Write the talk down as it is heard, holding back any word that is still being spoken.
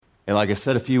And like I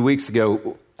said a few weeks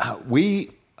ago,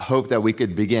 we hope that we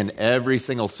could begin every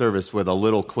single service with a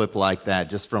little clip like that,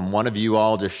 just from one of you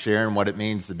all just sharing what it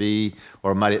means to be,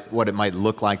 or what it might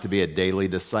look like to be a daily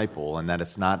disciple, and that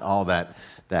it's not all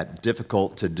that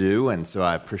difficult to do. And so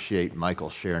I appreciate Michael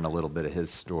sharing a little bit of his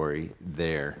story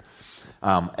there.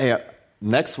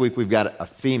 Next week, we've got a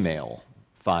female,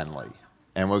 finally.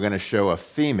 And we're going to show a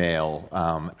female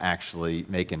actually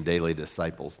making daily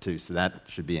disciples too. So that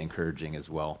should be encouraging as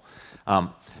well.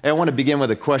 I want to begin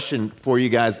with a question for you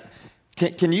guys.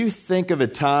 Can you think of a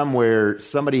time where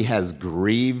somebody has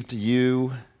grieved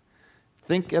you?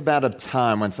 Think about a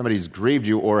time when somebody's grieved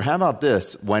you. Or how about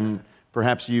this, when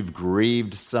perhaps you've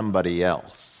grieved somebody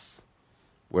else?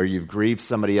 Where you've grieved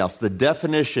somebody else. The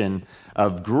definition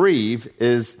of grieve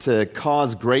is to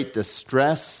cause great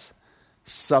distress,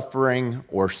 suffering,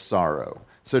 or sorrow.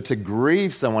 So to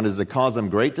grieve someone is to cause them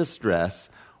great distress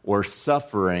or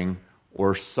suffering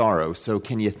or sorrow. So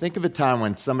can you think of a time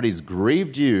when somebody's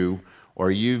grieved you or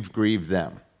you've grieved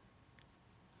them?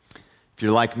 If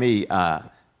you're like me,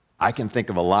 I can think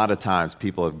of a lot of times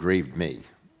people have grieved me,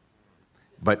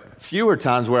 but fewer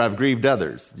times where I've grieved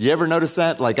others. Do you ever notice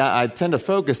that? Like I tend to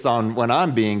focus on when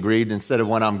I'm being grieved instead of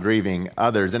when I'm grieving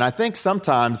others. And I think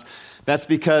sometimes that's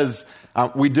because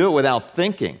we do it without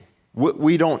thinking.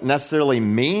 We don't necessarily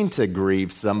mean to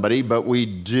grieve somebody, but we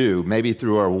do, maybe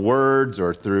through our words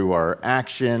or through our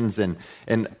actions. And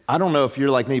I don't know if you're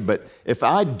like me, but if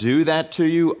I do that to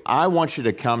you, I want you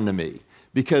to come to me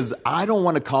because I don't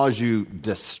want to cause you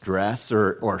distress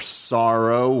or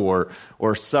sorrow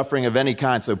or suffering of any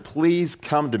kind. So please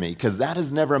come to me because that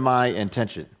is never my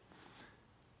intention.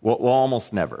 Well,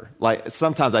 almost never. Like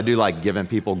sometimes I do like giving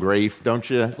people grief, don't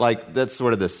you? Like that's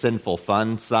sort of the sinful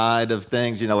fun side of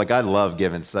things. You know, like I love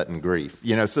giving Sutton grief.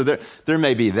 You know, so there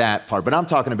may be that part, but I'm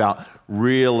talking about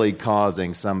really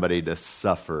causing somebody to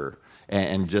suffer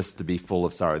and just to be full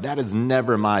of sorrow. That is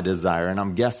never my desire, and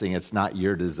I'm guessing it's not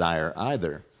your desire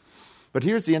either. But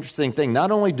here's the interesting thing. Not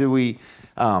only do we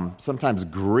sometimes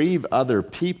grieve other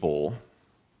people,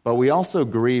 but we also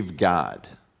grieve God.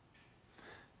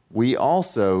 We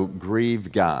also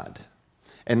grieve God.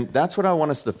 And that's what I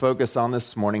want us to focus on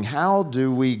this morning. How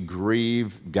do we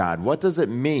grieve God? What does it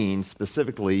mean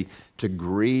specifically to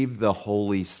grieve the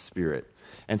Holy Spirit?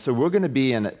 And so we're going to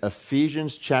be in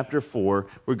Ephesians chapter 4.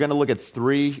 We're going to look at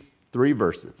three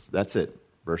verses. That's it.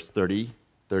 Verse 30,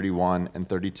 31, and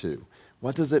 32.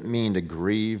 What does it mean to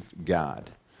grieve God?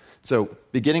 So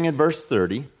beginning in verse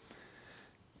 30,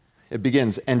 it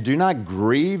begins, "And do not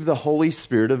grieve the Holy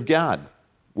Spirit of God,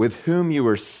 with whom you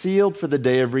were sealed for the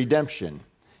day of redemption.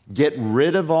 Get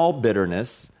rid of all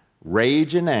bitterness,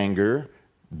 rage and anger,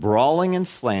 brawling and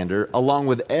slander, along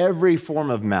with every form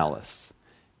of malice.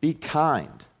 Be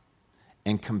kind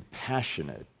and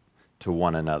compassionate to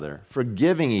one another,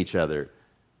 forgiving each other,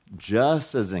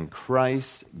 just as in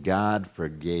Christ God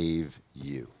forgave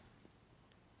you."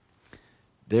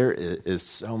 There is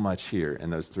so much here in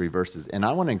those three verses. And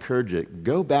I want to encourage you,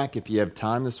 go back if you have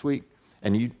time this week.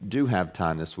 And you do have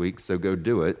time this week, so go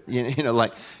do it.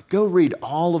 Go read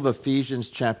all of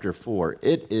Ephesians chapter 4.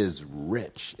 It is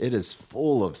rich. It is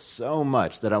full of so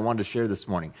much that I wanted to share this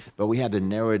morning. But we had to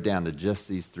narrow it down to just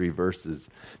these three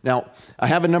verses. Now, I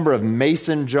have a number of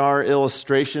mason jar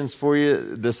illustrations for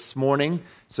you this morning,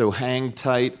 so hang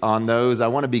tight on those. I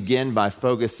want to begin by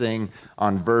focusing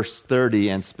on verse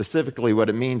 30 and specifically what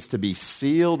it means to be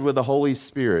sealed with the Holy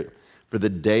Spirit for the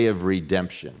day of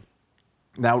redemption.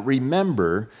 Now,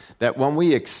 remember that when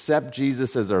we accept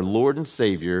Jesus as our Lord and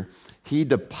Savior, He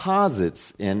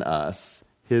deposits in us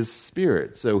His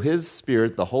Spirit. So His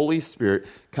Spirit, the Holy Spirit,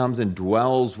 comes and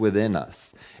dwells within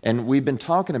us. And we've been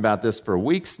talking about this for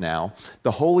weeks now.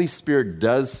 The Holy Spirit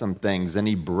does some things, and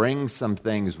He brings some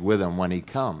things with Him when He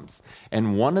comes.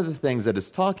 And one of the things that it's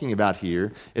talking about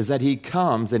here is that He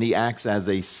comes and He acts as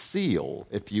a seal,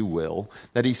 if you will,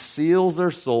 that He seals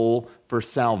our soul for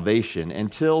salvation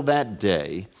until that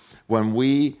day when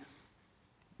we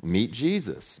meet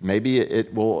Jesus. Maybe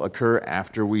it will occur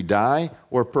after we die,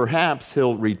 or perhaps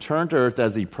He'll return to earth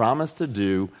as He promised to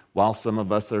do while some of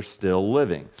us are still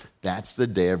living. That's the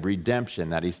day of redemption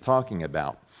that He's talking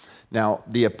about. Now,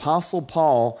 the Apostle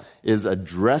Paul is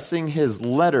addressing his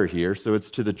letter here, so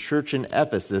it's to the church in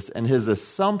Ephesus, and his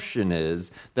assumption is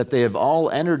that they have all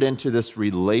entered into this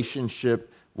relationship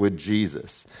with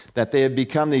Jesus, that they have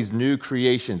become these new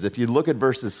creations. If you look at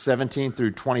verses 17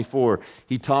 through 24,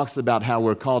 he talks about how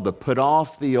we're called to put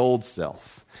off the old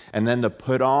self and then to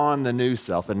put on the new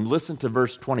self. And listen to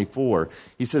verse 24.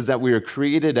 He says that we are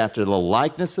created after the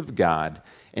likeness of God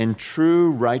in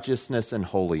true righteousness and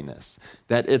holiness.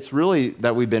 That it's really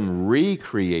that we've been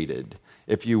recreated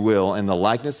if you will, in the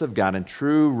likeness of God in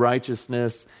true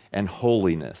righteousness and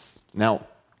holiness. Now,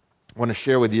 I want to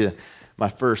share with you my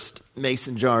first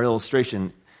mason jar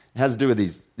illustration. It has to do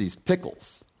with these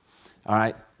pickles. All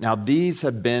right. Now, these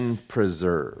have been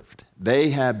preserved.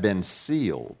 They have been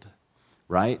sealed,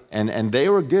 right? And they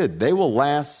were good. They will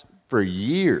last for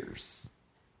years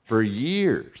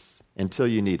until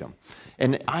you need them.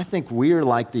 And I think we're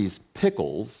like these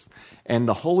pickles, and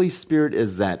the Holy Spirit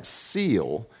is that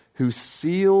seal who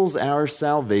seals our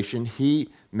salvation. He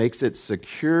makes it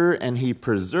secure, and he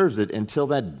preserves it until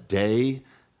that day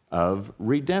of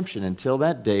redemption, until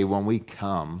that day when we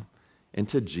come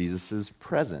into Jesus'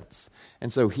 presence.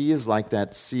 And so he is like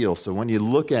that seal. So when you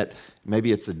look at,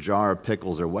 maybe it's a jar of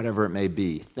pickles or whatever it may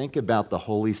be, think about the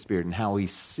Holy Spirit and how he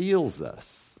seals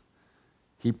us.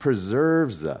 He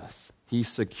preserves us. He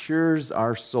secures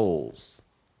our souls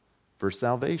for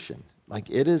salvation. Like,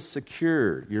 it is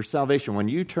secure, your salvation. When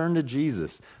you turn to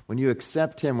Jesus, when you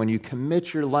accept him, when you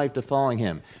commit your life to following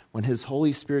him, when his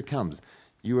Holy Spirit comes,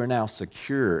 you are now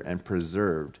secure and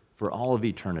preserved for all of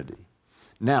eternity.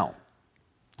 Now,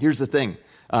 here's the thing.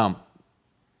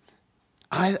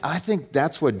 I think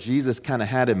that's what Jesus kind of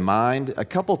had in mind. A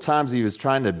couple times he was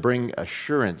trying to bring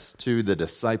assurance to the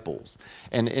disciples.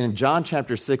 And in John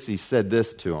chapter 6, he said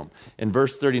this to them. In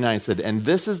verse 39, he said, "And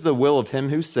this is the will of him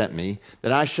who sent me,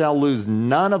 that I shall lose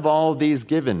none of all these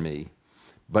given me,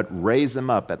 but raise them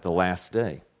up at the last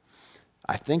day."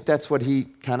 I think that's what he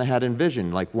kind of had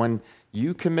envisioned. Like, when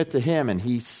you commit to him and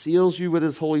he seals you with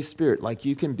his Holy Spirit, like,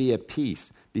 you can be at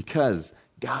peace because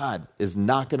God is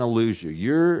not going to lose you.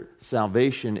 Your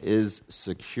salvation is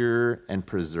secure and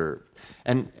preserved.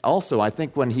 And also, I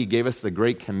think when he gave us the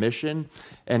Great Commission,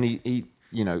 and he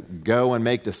go and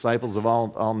make disciples of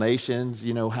all nations,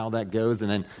 you know how that goes.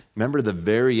 And then remember the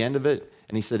very end of it,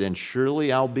 and he said, "And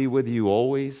surely I'll be with you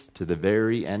always to the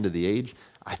very end of the age."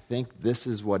 I think this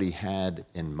is what he had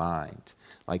in mind.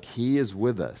 Like, he is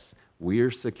with us. We're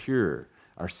secure.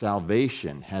 Our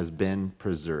salvation has been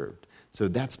preserved. So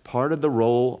that's part of the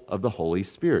role of the Holy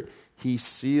Spirit. He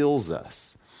seals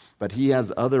us, but he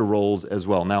has other roles as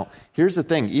well. Now, here's the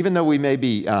thing. Even though we may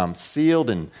be sealed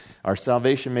and our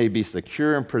salvation may be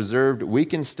secure and preserved, we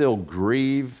can still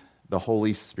grieve the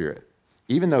Holy Spirit.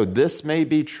 Even though this may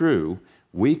be true,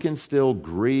 we can still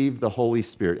grieve the Holy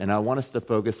Spirit. And I want us to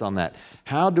focus on that.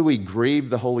 How do we grieve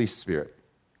the Holy Spirit?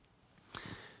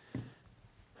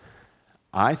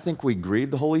 I think we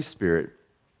grieve the Holy Spirit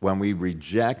when we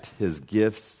reject his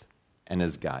gifts and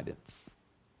his guidance.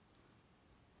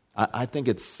 I think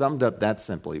it's summed up that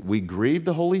simply. We grieve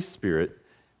the Holy Spirit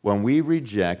when we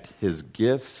reject his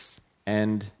gifts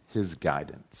and his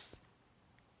guidance.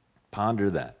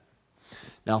 Ponder that.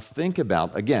 Now think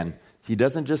about, again, he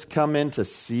doesn't just come in to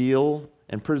seal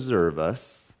and preserve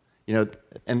us.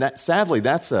 And that, sadly,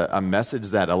 that's a message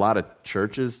that a lot of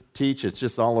churches teach. It's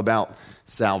just all about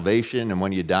salvation, and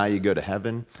when you die, you go to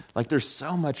heaven. Like, there's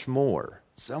so much more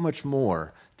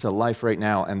to life right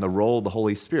now and the role of the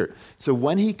Holy Spirit. So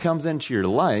when he comes into your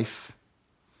life,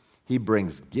 he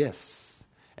brings gifts,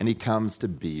 and he comes to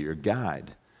be your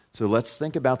guide. So let's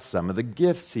think about some of the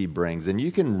gifts he brings. And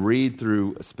you can read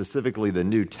through specifically the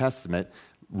New Testament.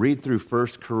 Read through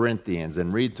 1 Corinthians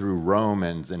and read through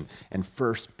Romans and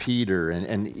 1 Peter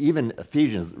and even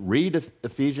Ephesians. Read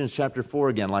Ephesians chapter 4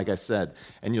 again, like I said,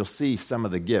 and you'll see some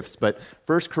of the gifts. But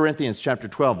 1 Corinthians chapter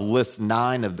 12 lists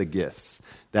 9 of the gifts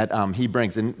that he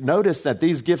brings. And notice that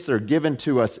these gifts are given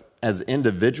to us as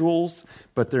individuals,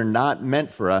 but they're not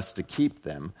meant for us to keep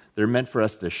them. They're meant for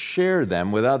us to share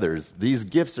them with others. These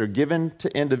gifts are given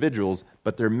to individuals,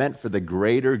 but they're meant for the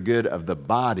greater good of the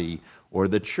body or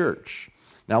the church.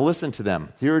 Now listen to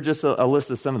them. Here are just a list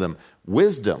of some of them.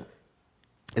 Wisdom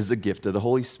is a gift of the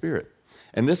Holy Spirit.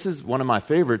 And this is one of my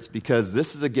favorites because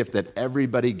this is a gift that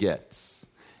everybody gets.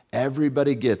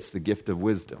 Everybody gets the gift of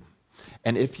wisdom.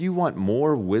 And if you want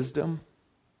more wisdom,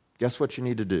 guess what you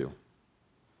need to do?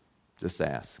 Just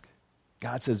ask.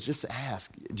 God says, just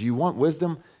ask. Do you want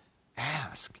wisdom?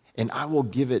 Ask, and I will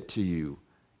give it to you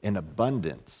in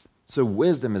abundance. So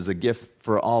wisdom is a gift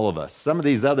for all of us. Some of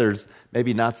these others,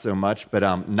 maybe not so much,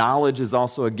 but knowledge is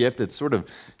also a gift. It's sort of,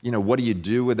 what do you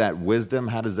do with that wisdom?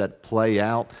 How does that play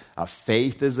out?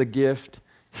 Faith is a gift.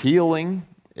 Healing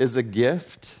is a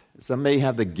gift. Some may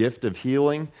have the gift of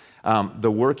healing.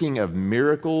 The working of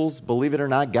miracles, believe it or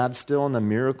not, God's still in the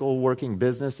miracle working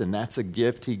business, and that's a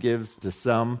gift he gives to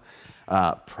some.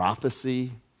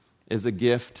 Prophecy is a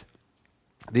gift.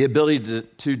 The ability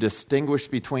to distinguish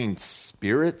between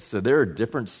spirits. So there are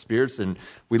different spirits, and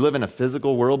we live in a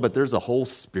physical world, but there's a whole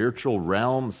spiritual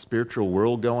realm, spiritual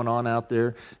world going on out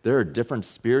there. There are different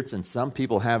spirits, and some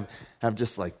people have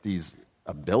just like these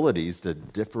abilities to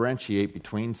differentiate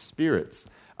between spirits.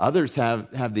 Others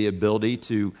have the ability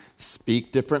to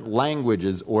speak different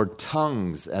languages or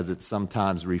tongues, as it's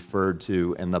sometimes referred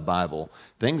to in the Bible,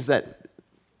 things that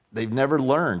they've never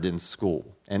learned in school.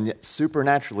 And yet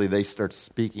supernaturally, they start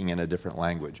speaking in a different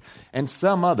language. And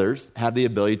some others have the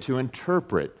ability to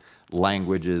interpret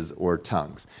languages or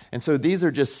tongues. And so these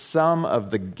are just some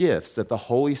of the gifts that the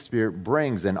Holy Spirit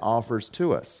brings and offers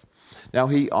to us. Now,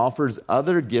 he offers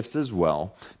other gifts as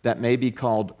well that may be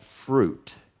called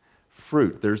fruit.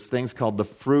 There's things called the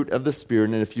fruit of the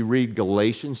Spirit. And if you read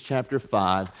Galatians chapter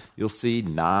 5, you'll see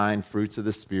 9 fruits of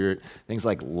the Spirit. Things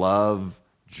like love,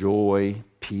 joy,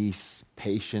 peace,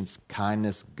 patience,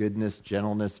 kindness, goodness,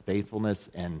 gentleness, faithfulness,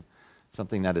 and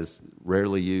something that is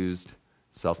rarely used,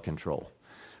 self-control.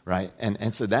 Right?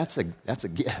 And so that's a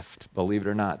gift, believe it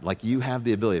or not. Like, you have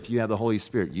the ability, if you have the Holy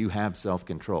Spirit, you have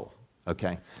self-control.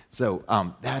 Okay? So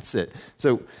that's it.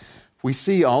 So we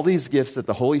see all these gifts that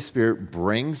the Holy Spirit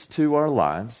brings to our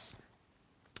lives,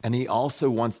 and he also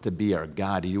wants to be our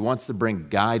guide. He wants to bring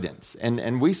guidance.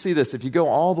 And we see this, if you go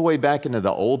all the way back into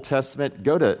the Old Testament,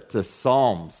 go to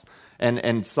Psalms,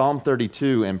 and Psalm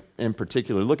 32 in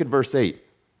particular. Look at verse 8.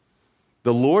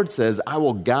 The Lord says, I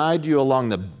will guide you along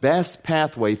the best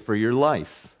pathway for your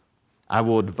life. I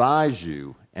will advise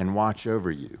you and watch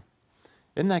over you.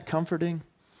 Isn't that comforting?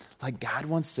 Like, God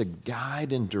wants to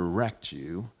guide and direct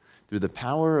you through the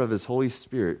power of his Holy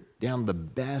Spirit down the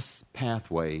best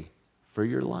pathway for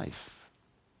your life.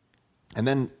 And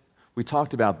then we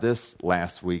talked about this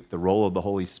last week, the role of the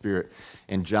Holy Spirit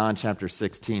in John chapter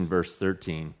 16, verse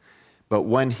 13. But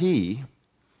when he,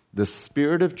 the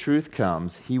Spirit of truth,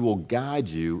 comes, he will guide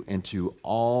you into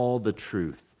all the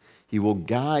truth. He will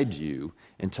guide you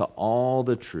into all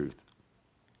the truth.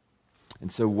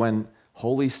 And so when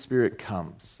Holy Spirit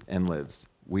comes and lives,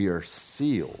 we are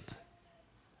sealed.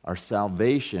 Our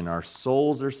salvation, our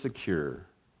souls are secure.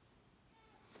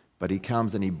 But he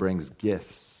comes and he brings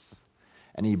gifts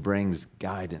and he brings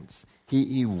guidance.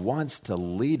 He wants to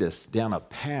lead us down a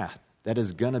path that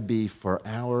is going to be for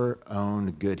our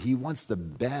own good. He wants the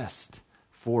best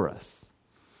for us.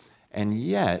 And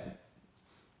yet,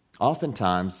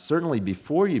 oftentimes, certainly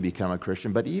before you become a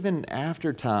Christian, but even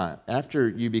after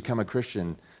you become a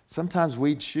Christian, sometimes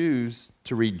we choose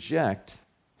to reject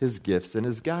his gifts and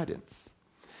his guidance.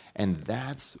 And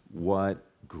that's what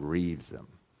grieves him.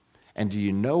 And do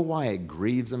you know why it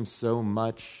grieves him so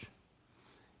much?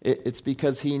 It's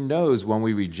because he knows when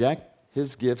we reject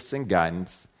his gifts and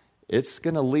guidance, it's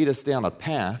going to lead us down a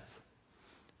path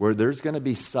where there's going to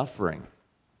be suffering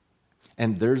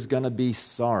and there's going to be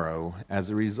sorrow as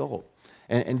a result.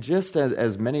 And just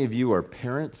as many of you are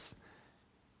parents,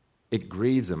 it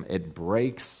grieves him. It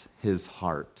breaks his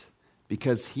heart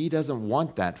because he doesn't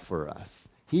want that for us.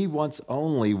 He wants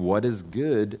only what is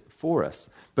good for us.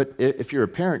 But if you're a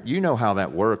parent, you know how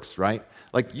that works, right?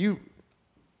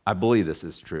 I believe this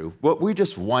is true. Well, we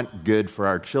just want good for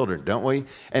our children, don't we?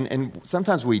 And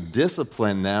sometimes we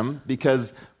discipline them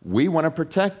because we want to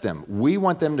protect them. We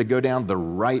want them to go down the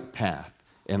right path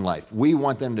in life. We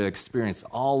want them to experience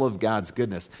all of God's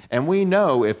goodness. And we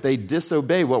know if they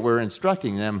disobey what we're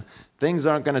instructing them, things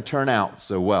aren't going to turn out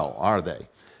so well, are they?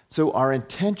 So our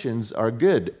intentions are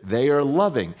good. They are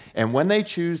loving. And when they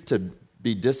choose to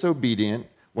be disobedient,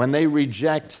 when they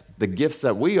reject the gifts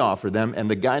that we offer them and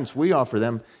the guidance we offer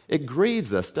them, it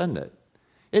grieves us, doesn't it?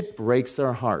 It breaks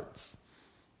our hearts.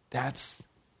 That's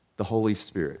the Holy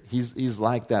Spirit. He's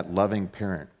like that loving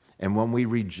parent. And when we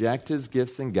reject his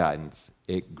gifts and guidance,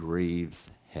 it grieves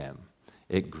him.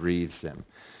 It grieves him.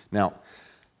 Now,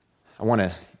 I want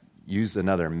to use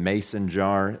another mason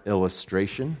jar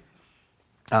illustration.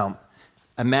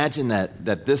 Imagine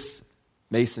that this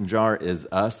mason jar is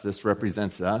us. This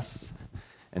represents us.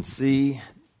 And see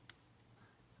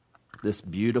this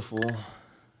beautiful, let's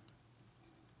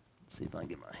see if I can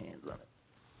get my hands on it.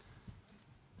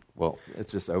 Well,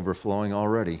 it's just overflowing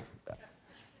already.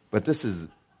 But this is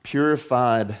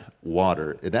purified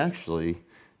water.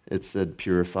 It said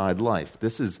purified life.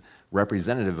 This is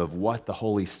representative of what the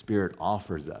Holy Spirit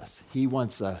offers us. He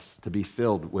wants us to be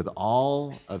filled with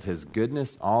all of his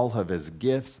goodness, all of his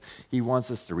gifts. He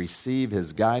wants us to receive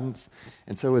his guidance.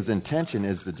 And so his intention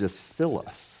is to just fill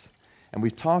us. And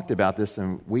we've talked about this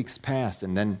in weeks past.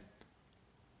 And then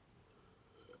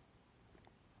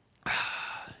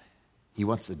he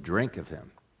wants to drink of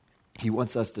him. He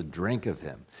wants us to drink of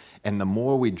him. And the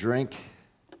more we drink,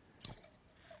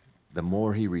 the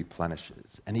more he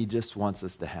replenishes. And he just wants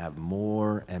us to have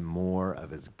more and more of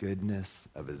his goodness,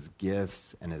 of his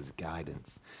gifts, and his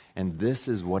guidance. And this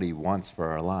is what he wants for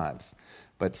our lives.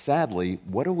 But sadly,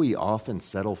 what do we often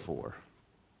settle for?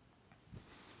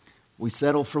 We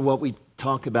settle for what we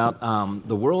talk about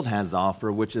the world has to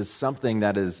offer, which is something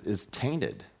that is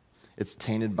tainted. It's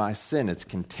tainted by sin. It's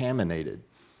contaminated.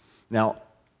 Now,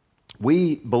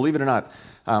 we, believe it or not,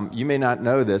 you may not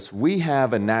know this, we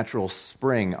have a natural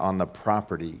spring on the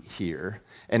property here,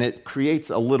 and it creates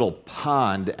a little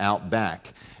pond out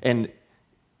back. And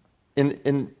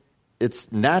in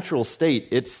its natural state,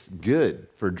 it's good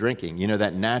for drinking. You know,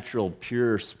 that natural,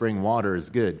 pure spring water is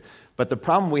good. But the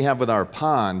problem we have with our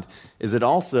pond is it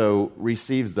also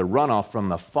receives the runoff from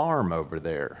the farm over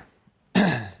there.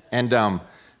 And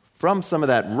from some of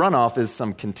that runoff is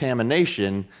some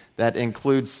contamination that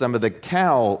includes some of the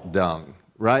cow dung,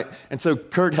 right? And so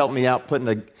Kurt helped me out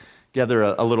putting together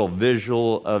a little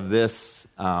visual of this.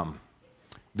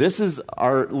 This is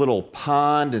our little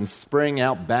pond and spring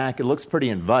out back. It looks pretty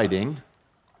inviting.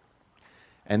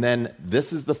 And then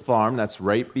this is the farm that's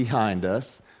right behind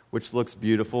us, which looks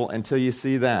beautiful until you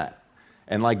see that.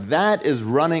 And like that is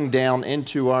running down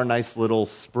into our nice little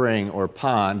spring or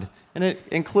pond, and it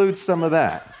includes some of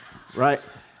that, right?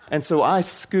 And so I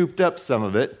scooped up some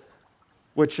of it,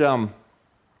 which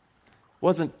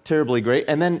wasn't terribly great.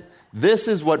 And then this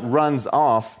is what runs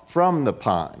off from the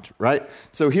pond, right?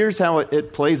 So here's how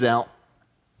it plays out.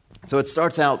 So it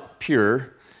starts out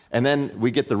pure, and then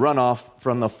we get the runoff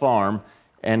from the farm,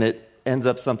 and it ends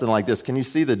up something like this. Can you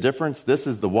see the difference? This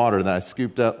is the water that I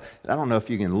scooped up. I don't know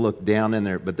if you can look down in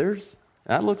there, but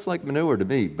that looks like manure to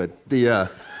me. But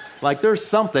there's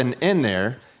something in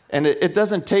there, and it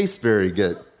doesn't taste very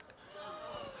good.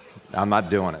 I'm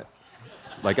not doing it.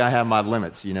 Like, I have my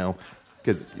limits, you know,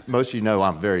 because most of you know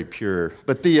I'm very pure.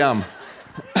 But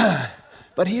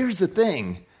but here's the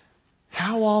thing.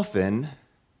 How often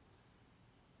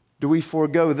do we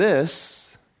forego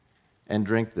this and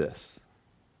drink this?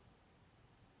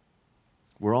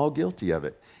 We're all guilty of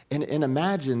it. And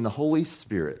imagine the Holy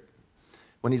Spirit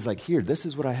when he's like, here, this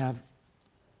is what I have.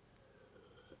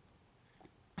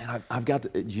 And I've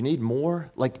got, you need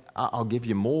more? Like, I'll give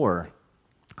you more.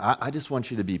 I just want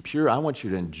you to be pure. I want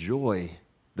you to enjoy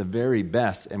the very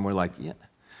best. And we're like, yeah,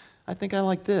 I think I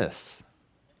like this.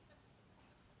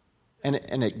 And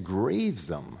it grieves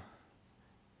them.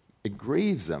 It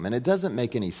grieves them. And it doesn't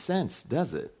make any sense,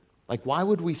 does it? Like, why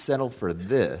would we settle for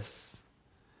this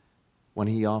when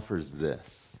he offers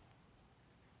this?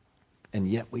 And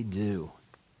yet we do.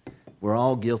 We're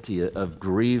all guilty of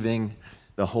grieving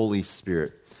the Holy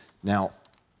Spirit. Now,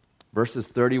 verses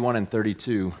 31 and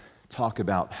 32 talk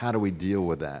about how do we deal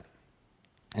with that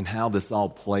and how this all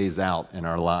plays out in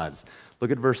our lives.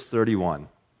 Look at verse 31.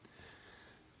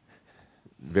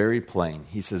 Very plain.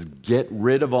 He says, get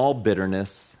rid of all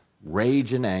bitterness,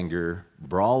 rage and anger,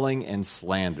 brawling and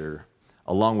slander,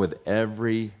 along with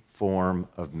every form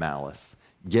of malice.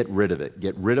 Get rid of it.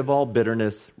 Get rid of all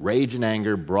bitterness, rage and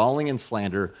anger, brawling and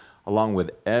slander, along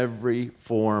with every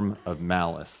form of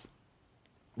malice.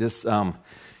 This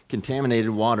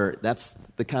contaminated water, that's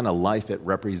the kind of life it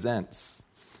represents.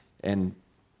 And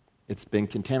it's been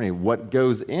contaminated. What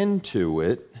goes into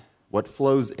it, what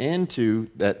flows into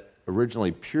that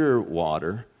originally pure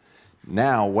water,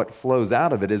 now what flows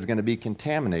out of it is going to be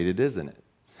contaminated, isn't it?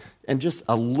 And just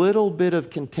a little bit of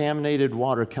contaminated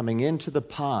water coming into the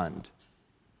pond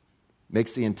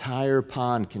makes the entire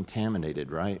pond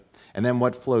contaminated, right? And then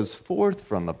what flows forth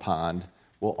from the pond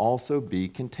will also be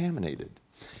contaminated.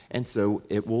 And so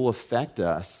it will affect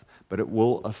us, but it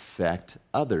will affect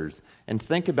others. And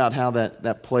think about how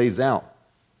that plays out.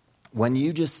 When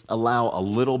you just allow a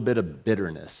little bit of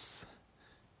bitterness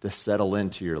to settle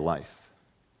into your life,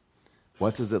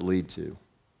 what does it lead to?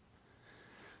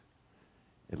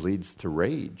 It leads to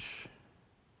rage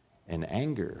and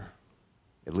anger.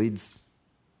 It leads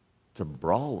to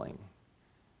brawling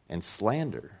and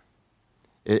slander.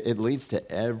 It leads to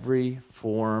every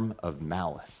form of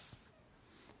malice.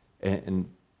 And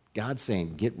God's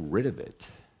saying, get rid of it.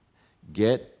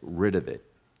 Get rid of it.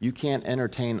 You can't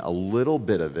entertain a little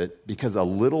bit of it, because a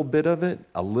little bit of it,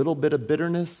 a little bit of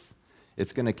bitterness,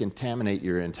 it's going to contaminate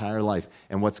your entire life.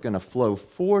 And what's going to flow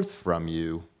forth from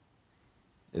you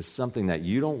is something that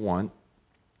you don't want.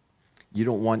 You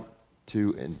don't want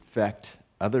to infect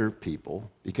other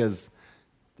people, because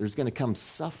there's going to come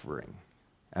suffering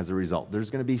as a result.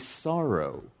 There's going to be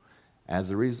sorrow as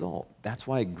a result. That's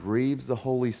why it grieves the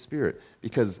Holy Spirit,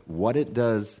 because what it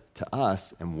does to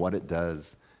us and what it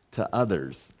does to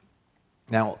others.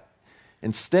 Now,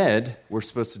 instead, we're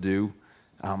supposed to do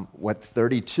what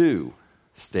 32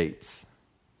 states.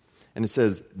 And it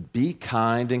says, be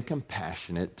kind and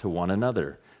compassionate to one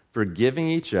another, forgiving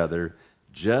each other,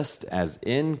 just as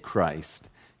in Christ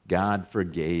God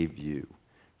forgave you.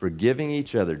 Forgiving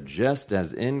each other, just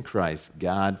as in Christ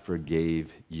God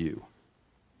forgave you.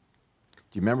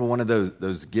 Do you remember one of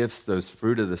those gifts, those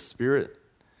fruit of the Spirit?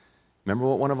 Remember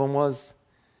what one of them was?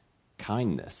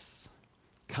 Kindness.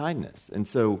 Kindness. And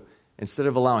so instead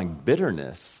of allowing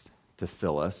bitterness to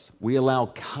fill us, we allow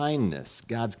kindness,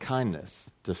 God's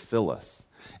kindness, to fill us.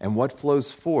 And what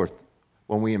flows forth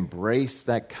when we embrace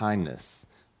that kindness?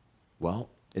 Well,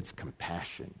 it's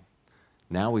compassion.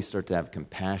 Now we start to have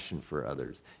compassion for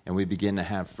others, and we begin to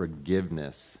have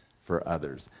forgiveness for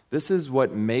others. This is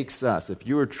what makes us, if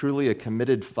you are truly a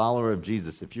committed follower of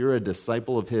Jesus, if you're a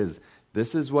disciple of His,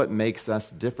 this is what makes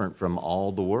us different from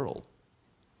all the world.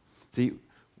 See,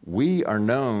 we are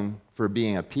known for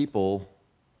being a people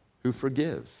who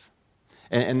forgive.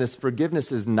 And this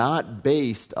forgiveness is not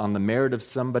based on the merit of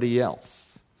somebody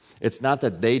else. It's not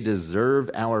that they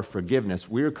deserve our forgiveness.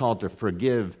 We're called to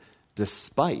forgive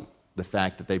despite the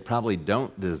fact that they probably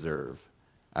don't deserve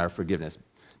our forgiveness.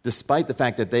 Despite the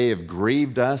fact that they have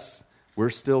grieved us, we're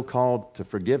still called to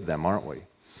forgive them, aren't we?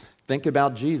 Think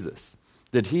about Jesus.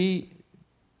 Did He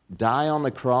die on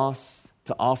the cross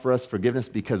to offer us forgiveness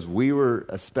because we were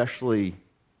especially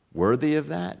worthy of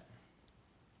that?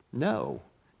 No.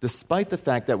 Despite the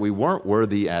fact that we weren't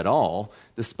worthy at all,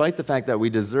 despite the fact that we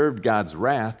deserved God's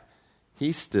wrath,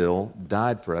 He still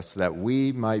died for us so that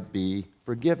we might be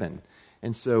forgiven.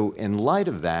 And so in light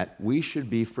of that, we should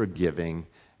be forgiving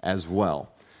as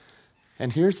well.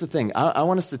 And here's the thing. I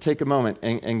want us to take a moment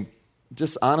and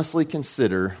just honestly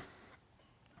consider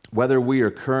whether we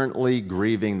are currently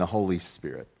grieving the Holy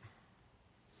Spirit.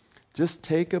 Just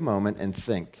take a moment and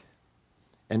think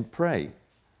and pray.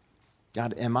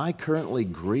 God, am I currently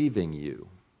grieving you?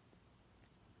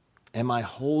 Am I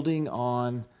holding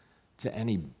on to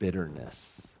any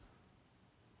bitterness?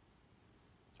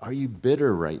 Are you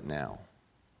bitter right now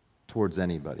towards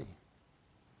anybody?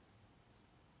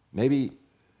 Maybe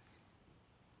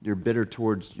you're bitter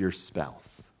towards your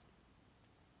spouse.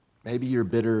 Maybe you're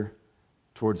bitter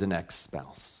towards an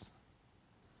ex-spouse.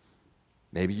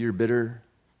 Maybe you're bitter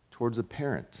towards a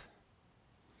parent.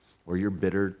 Or you're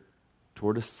bitter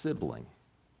toward a sibling.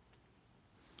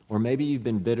 Or maybe you've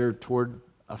been bitter toward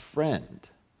a friend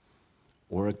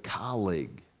or a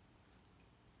colleague.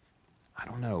 I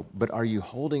don't know. But are you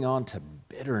holding on to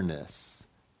bitterness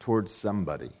towards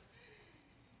somebody?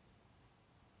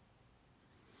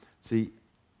 See,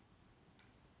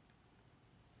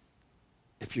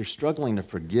 if you're struggling to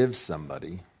forgive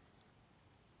somebody,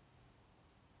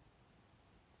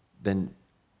 then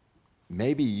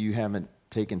maybe you haven't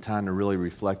taken time to really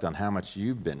reflect on how much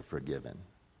you've been forgiven.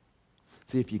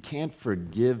 See, if you can't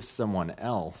forgive someone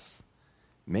else,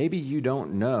 maybe you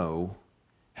don't know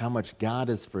how much God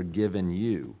has forgiven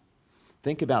you.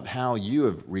 Think about how you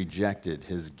have rejected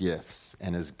His gifts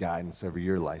and His guidance over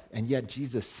your life, and yet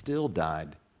Jesus still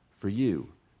died for you,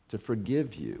 to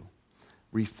forgive you.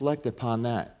 Reflect upon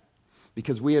that,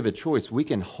 because we have a choice. We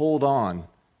can hold on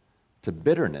to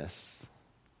bitterness,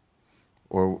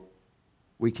 or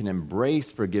we can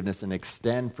embrace forgiveness and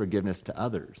extend forgiveness to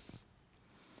others.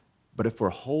 But if we're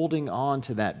holding on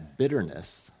to that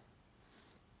bitterness,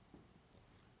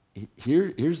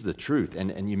 here's the truth,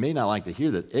 and you may not like to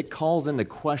hear this. It calls into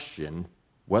question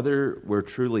whether we're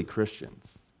truly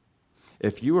Christians.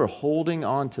 If you are holding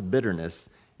on to bitterness,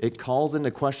 it calls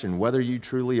into question whether you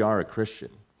truly are a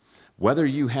Christian, whether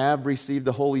you have received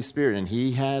the Holy Spirit and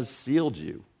He has sealed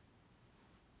you,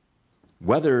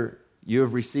 whether you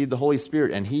have received the Holy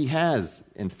Spirit and He has,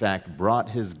 in fact, brought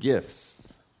His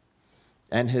gifts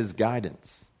and His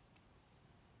guidance.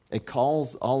 It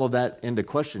calls all of that into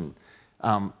question.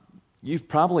 You've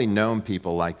probably known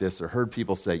people like this or heard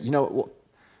people say,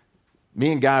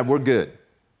 me and God, we're good.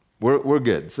 We're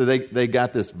good. So they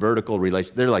got this vertical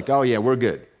relation. They're like, oh yeah, we're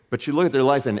good. But you look at their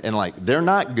life and like, they're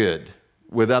not good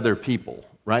with other people,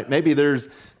 right? Maybe there's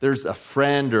a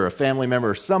friend or a family member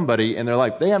or somebody in their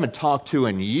life they haven't talked to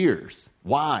in years.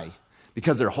 Why?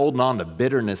 Because they're holding on to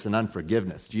bitterness and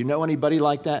unforgiveness. Do you know anybody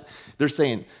like that? They're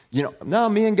saying, no,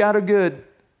 me and God are good.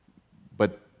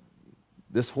 But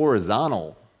this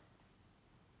horizontal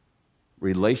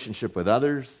relationship with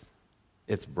others,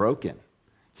 it's broken.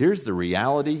 Here's the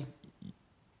reality.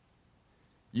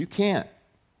 You can't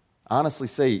honestly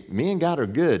say, me and God are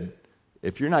good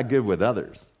if you're not good with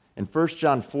others. In 1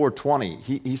 John 4:20,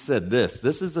 he said this.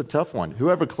 This is a tough one.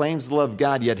 Whoever claims to love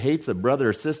God yet hates a brother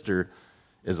or sister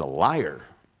is a liar.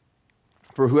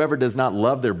 For whoever does not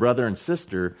love their brother and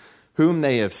sister whom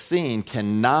they have seen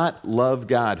cannot love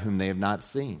God whom they have not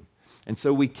seen. And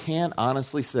so we can't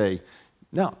honestly say,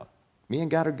 no, me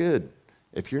and God are good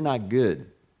if you're not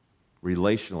good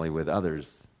relationally with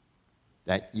others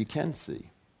that you can see.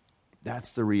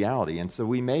 That's the reality. And so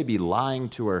we may be lying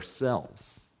to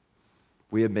ourselves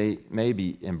We have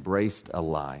maybe embraced a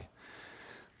lie.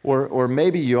 Or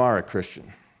maybe you are a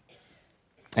Christian,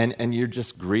 and you're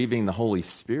just grieving the Holy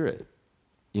Spirit.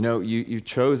 You know, you've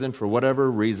chosen for whatever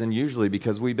reason, usually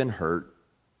because we've been hurt,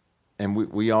 and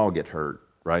we all get hurt,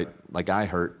 right? Like I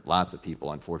hurt lots of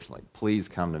people, unfortunately. Please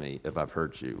come to me if I've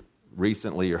hurt you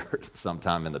recently or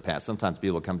sometime in the past. Sometimes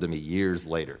people come to me years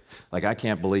later. Like, I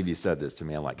can't believe you said this to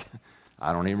me. I'm like,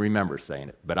 I don't even remember saying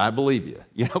it, but I believe you.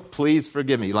 You know, please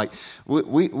forgive me. Like,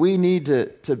 we need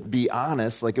to be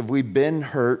honest. Like, if we've been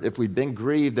hurt, if we've been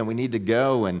grieved, then we need to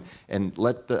go and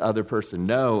let the other person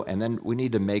know, and then we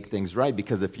need to make things right.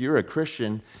 Because if you're a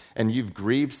Christian and you've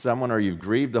grieved someone or you've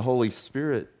grieved the Holy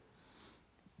Spirit,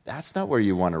 that's not where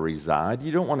you want to reside.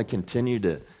 You don't want to continue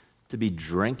to be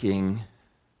drinking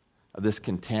of this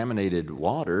contaminated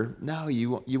water. No, you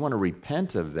want to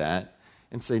repent of that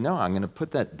and say, no, I'm going to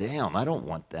put that down. I don't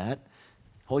want that.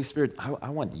 Holy Spirit, I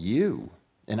want you.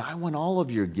 And I want all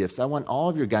of your gifts. I want all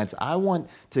of your guidance. I want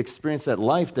to experience that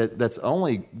life that's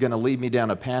only going to lead me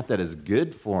down a path that is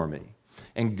good for me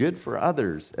and good for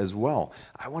others as well.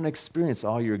 I want to experience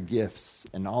all your gifts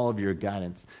and all of your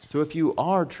guidance. So if you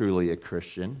are truly a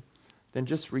Christian, then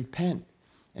just repent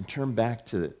and turn back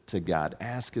to God.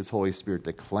 Ask His Holy Spirit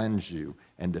to cleanse you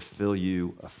and to fill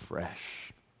you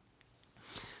afresh.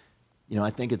 You know,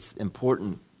 I think it's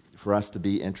important for us to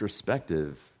be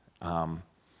introspective. And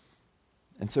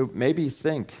so maybe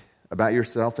think about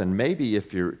yourself, and maybe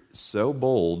if you're so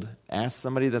bold, ask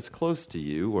somebody that's close to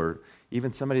you, or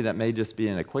even somebody that may just be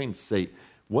an acquaintance, say,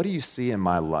 what do you see in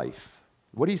my life?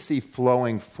 What do you see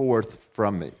flowing forth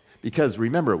from me? Because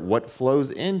remember, what flows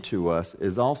into us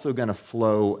is also going to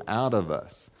flow out of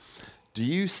us. Do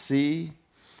you see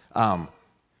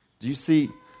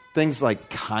things like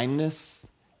kindness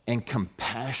and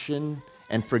compassion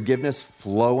and forgiveness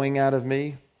flowing out of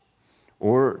me?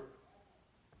 Or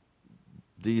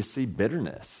do you see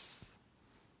bitterness?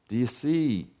 Do you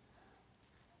see,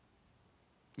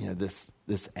 this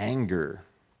anger,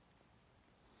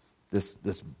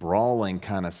 this brawling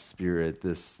kind of spirit,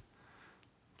 this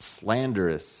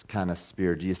slanderous kind of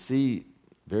spirit? Do you see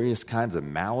various kinds of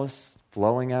malice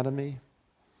flowing out of me?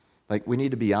 Like, we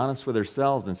need to be honest with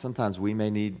ourselves, and sometimes we may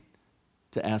need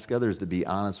to ask others to be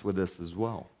honest with us as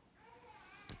well.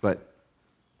 But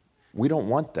we don't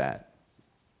want that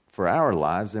for our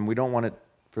lives, and we don't want it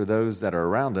for those that are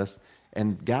around us,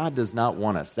 and God does not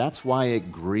want us. That's why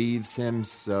it grieves Him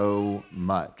so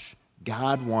much.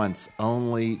 God wants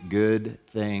only good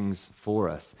things for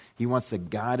us. He wants to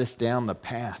guide us down the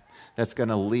path that's going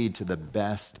to lead to the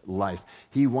best life.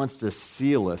 He wants to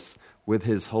seal us with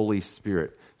His Holy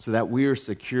Spirit so that we are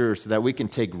secure, so that we can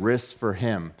take risks for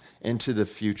Him into the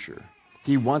future.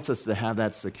 He wants us to have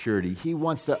that security. He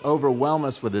wants to overwhelm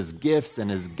us with His gifts and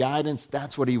His guidance.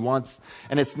 That's what He wants.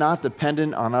 And it's not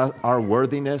dependent on our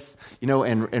worthiness. You know,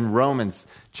 in Romans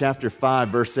chapter 5,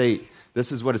 verse 8,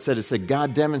 this is what it said. It said,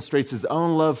 God demonstrates His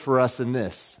own love for us in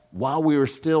this. While we were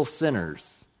still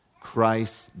sinners,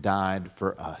 Christ died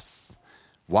for us.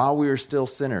 While we were still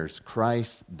sinners,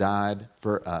 Christ died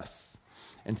for us.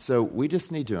 And so we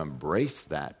just need to embrace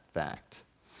that fact.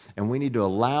 And we need to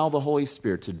allow the Holy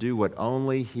Spirit to do what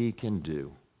only He can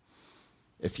do.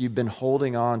 If you've been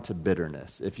holding on to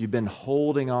bitterness, if you've been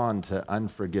holding on to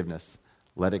unforgiveness,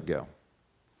 let it go.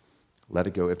 Let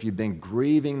it go. If you've been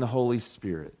grieving the Holy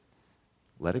Spirit,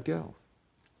 let it go.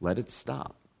 Let it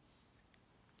stop.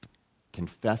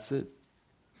 Confess it,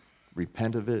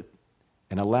 repent of it,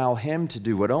 and allow Him to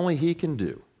do what only He can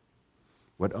do.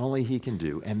 What only He can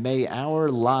do. And may our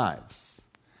lives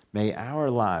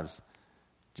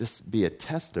just be a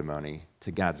testimony to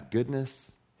God's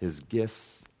goodness, His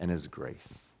gifts, and His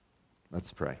grace.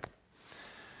 Let's pray.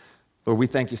 Lord, we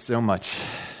thank You so much.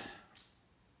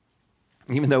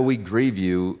 Even though we grieve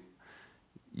You,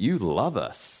 You love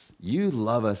us. You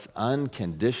love us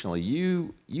unconditionally.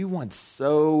 You want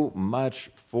so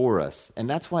much for us. And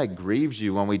that's why it grieves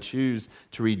You when we choose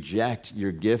to reject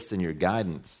Your gifts and Your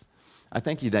guidance. I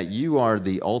thank You that You are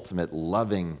the ultimate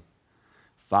loving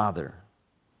Father,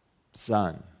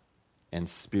 Son, and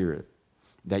Spirit.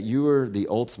 That You are the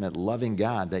ultimate loving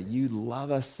God, that You love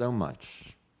us so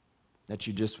much, that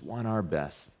You just want our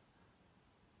best.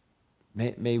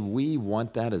 May we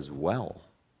want that as well.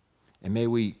 And may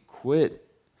we quit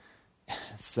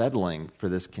settling for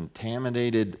this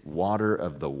contaminated water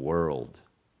of the world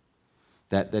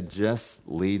that just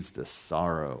leads to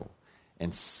sorrow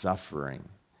and suffering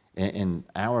in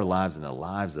our lives and the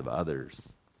lives of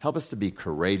others. Help us to be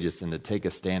courageous and to take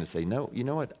a stand and say, no, you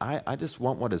know what? I just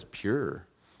want what is pure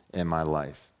in my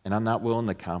life, and I'm not willing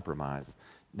to compromise.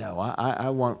 No, I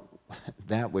want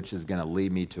that which is going to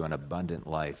lead me to an abundant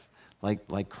life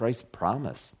like Christ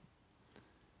promised.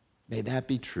 May that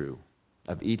be true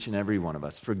of each and every one of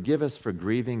us. Forgive us for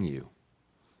grieving you.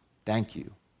 Thank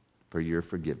you for your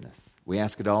forgiveness. We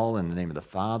ask it all in the name of the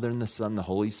Father, and the Son, and the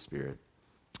Holy Spirit.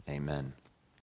 Amen.